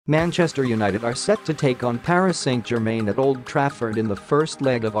Manchester United are set to take on Paris Saint-Germain at Old Trafford in the first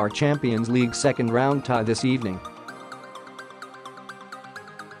leg of our Champions League second-round tie this evening.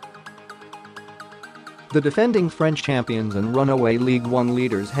 The defending French champions and runaway Ligue 1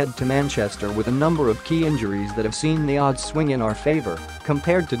 leaders head to Manchester with a number of key injuries that have seen the odds swing in our favour,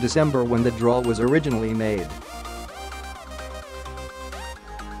 compared to December when the draw was originally made.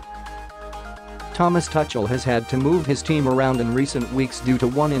 Thomas Tuchel has had to move his team around in recent weeks due to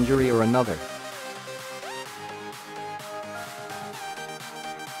one injury or another.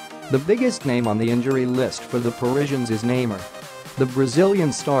 The biggest name on the injury list for the Parisians is Neymar. The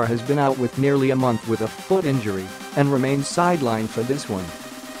Brazilian star has been out with nearly a month with a foot injury and remains sidelined for this one.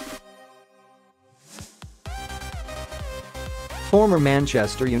 Former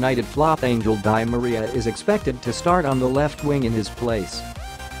Manchester United flop Angel Di Maria is expected to start on the left wing in his place.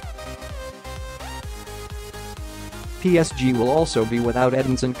 PSG will also be without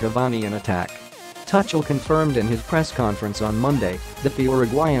Edinson Cavani in attack. Tuchel confirmed in his press conference on Monday that the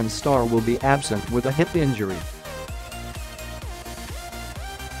Uruguayan star will be absent with a hip injury.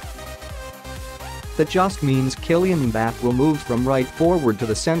 That just means Kylian Mbappe will move from right forward to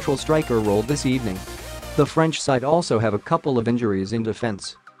the central striker role this evening. The French side also have a couple of injuries in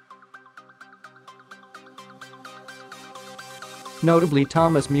defense. Notably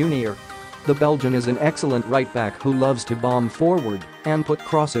Thomas Meunier. The Belgian is an excellent right-back who loves to bomb forward and put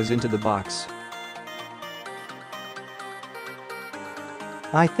crosses into the box.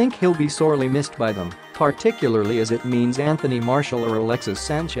 I think he'll be sorely missed by them, particularly as it means Anthony Martial or Alexis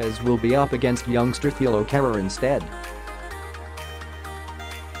Sanchez will be up against youngster Thilo Kehrer instead.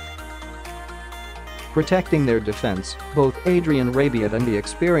 Protecting their defense, both Adrien Rabiot and the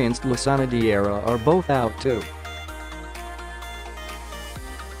experienced Lassana Diarra are both out too.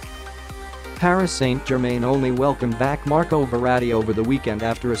 Paris Saint-Germain only welcomed back Marco Verratti over the weekend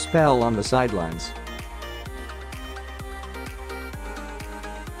after a spell on the sidelines.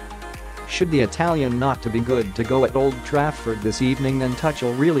 Should the Italian not to be good to go at Old Trafford this evening, then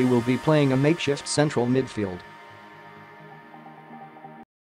Tuchel really will be playing a makeshift central midfield.